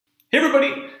Hey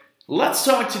everybody, let's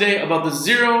talk today about the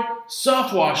Xero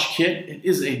Soft Wash Kit. It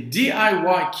is a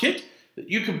DIY kit that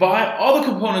you can buy all the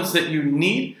components that you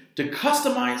need to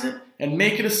customize it and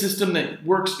make it a system that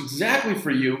works exactly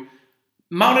for you.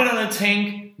 Mount it on a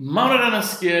tank, mount it on a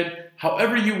skid,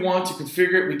 however you want to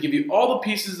configure it. We give you all the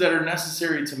pieces that are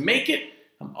necessary to make it.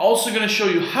 I'm also going to show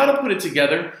you how to put it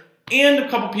together and a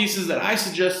couple pieces that I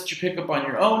suggest that you pick up on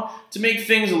your own to make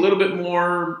things a little bit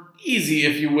more easy,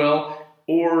 if you will,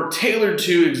 or tailored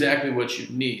to exactly what you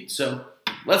need. So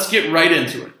let's get right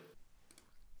into it.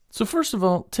 So first of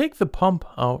all, take the pump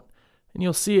out and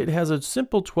you'll see it has a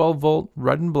simple 12-volt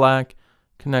red and black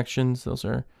connections. Those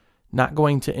are not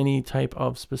going to any type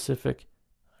of specific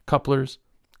couplers.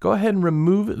 Go ahead and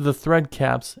remove the thread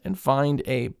caps and find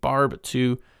a barb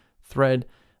to thread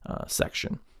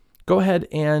section. Go ahead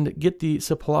and get the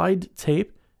supplied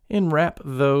tape and wrap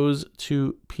those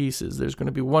two pieces. There's going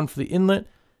to be one for the inlet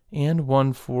and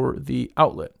one for the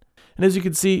outlet. And as you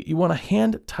can see, you want to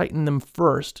hand tighten them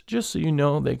first, just so you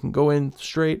know they can go in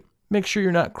straight. Make sure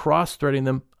you're not cross-threading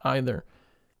them either.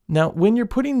 Now, when you're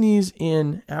putting these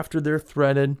in after they're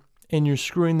threaded and you're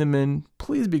screwing them in,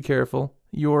 please be careful.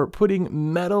 You're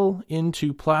putting metal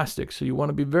into plastic, so you want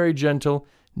to be very gentle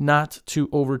not to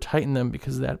over-tighten them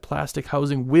because that plastic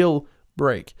housing will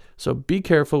break. So be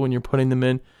careful when you're putting them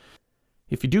in.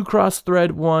 If you do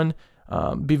cross-thread one,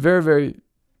 be very, very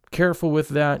careful with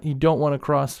that. You don't want to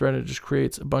cross thread. It just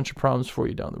creates a bunch of problems for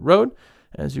you down the road.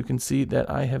 As you can see that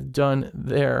I have done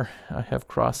there, I have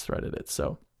cross threaded it.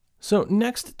 So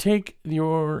next, take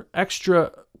your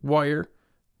extra wire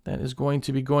that is going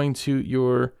to be going to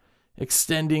your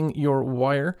extending your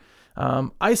wire.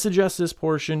 I suggest this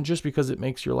portion just because it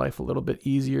makes your life a little bit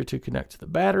easier to connect to the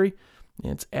battery.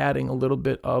 It's adding a little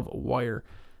bit of wire.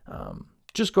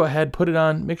 Just go ahead, put it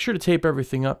on. Make sure to tape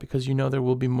everything up because you know there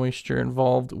will be moisture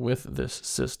involved with this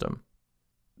system.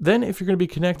 Then if you're going to be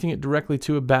connecting it directly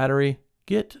to a battery,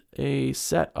 get a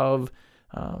set of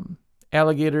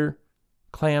alligator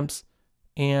clamps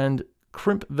and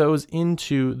crimp those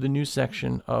into the new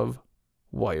section of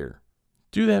wire.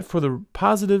 Do that for the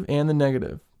positive and the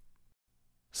negative.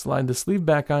 Slide the sleeve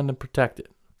back on to protect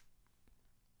it.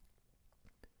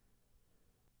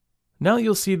 Now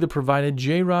you'll see the provided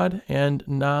JROD and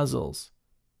nozzles.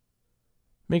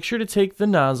 Make sure to take the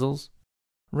nozzles,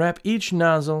 wrap each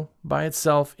nozzle by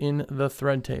itself in the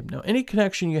thread tape. Now any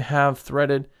connection you have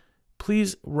threaded,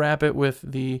 please wrap it with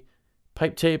the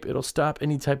pipe tape. It'll stop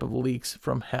any type of leaks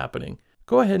from happening.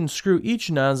 Go ahead and screw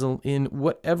each nozzle in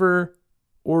whatever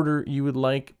order you would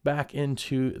like back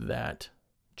into that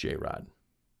JROD.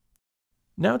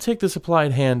 Now take the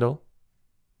supplied handle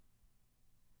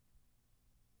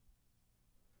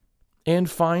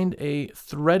and find a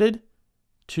threaded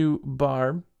to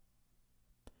barb,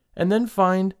 and then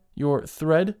find your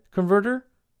thread converter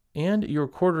and your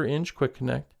 1/4 inch quick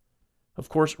connect. Of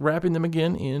course, wrapping them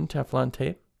again in Teflon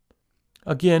tape.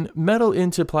 Again, metal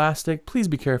into plastic. Please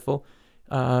be careful.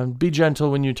 Be gentle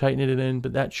when you tighten it in,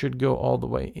 but that should go all the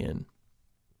way in.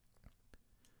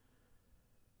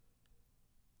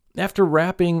 After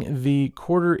wrapping the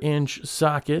 1/4 inch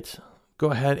socket, go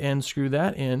ahead and screw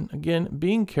that in, again,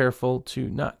 being careful to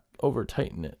not over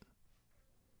tighten it.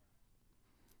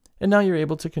 And now you're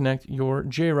able to connect your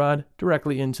JROD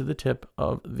directly into the tip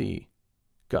of the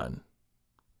gun.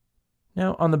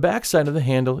 Now on the back side of the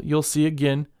handle, you'll see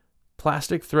again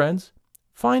plastic threads.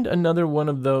 Find another one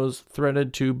of those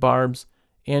threaded to barbs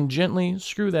and gently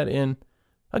screw that in.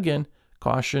 Again,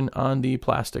 caution on the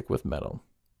plastic with metal.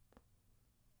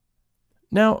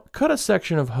 Now cut a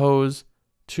section of hose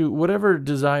to whatever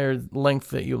desired length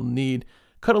that you'll need.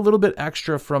 Cut a little bit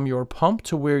extra from your pump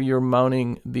to where you're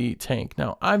mounting the tank.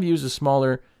 Now, I've used a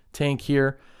smaller tank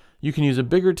here. You can use a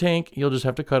bigger tank. You'll just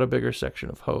have to cut a bigger section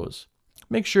of hose.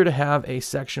 Make sure to have a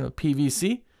section of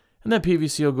PVC, and that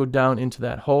PVC will go down into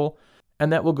that hole,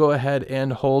 and that will go ahead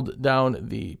and hold down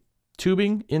the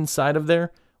tubing inside of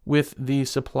there with the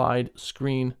supplied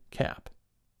screen cap.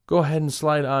 Go ahead and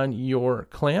slide on your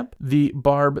clamp, the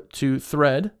barb to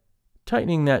thread,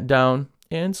 tightening that down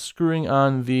and screwing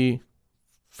on the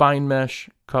fine mesh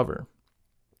cover.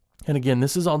 And again,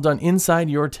 this is all done inside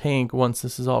your tank once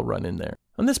this is all run in there.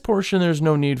 On this portion, there's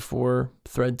no need for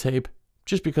thread tape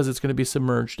just because it's going to be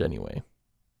submerged anyway.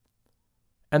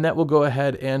 And that will go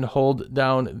ahead and hold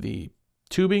down the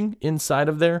tubing inside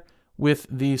of there with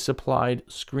the supplied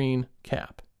screen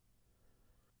cap.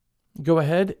 Go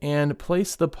ahead and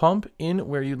place the pump in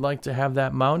where you'd like to have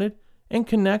that mounted and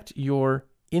connect your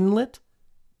inlet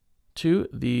to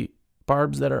the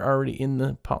barbs that are already in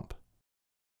the pump.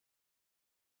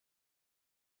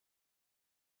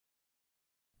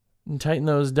 and tighten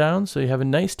those down so you have a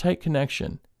nice tight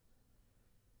connection.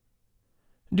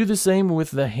 Do the same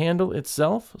with the handle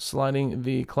itself, sliding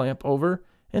the clamp over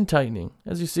and tightening.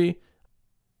 As you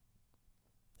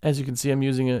can see, I'm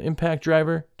using an impact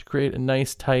driver to create a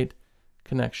nice tight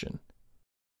connection.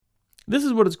 This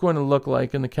is what it's going to look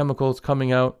like in the chemicals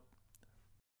coming out.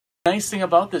 The nice thing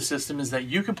about this system is that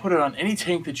you can put it on any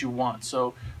tank that you want.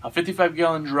 So a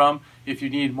 55-gallon drum if you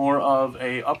need more of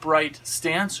a upright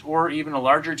stance, or even a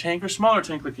larger tank or smaller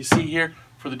tank like you see here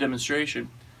for the demonstration.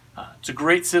 It's a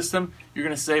great system. You're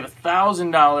going to save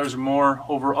 $1,000 more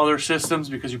over other systems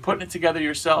because you're putting it together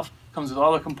yourself. Comes with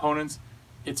all the components.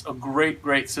 It's a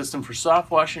great system for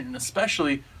soft washing and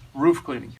especially roof cleaning.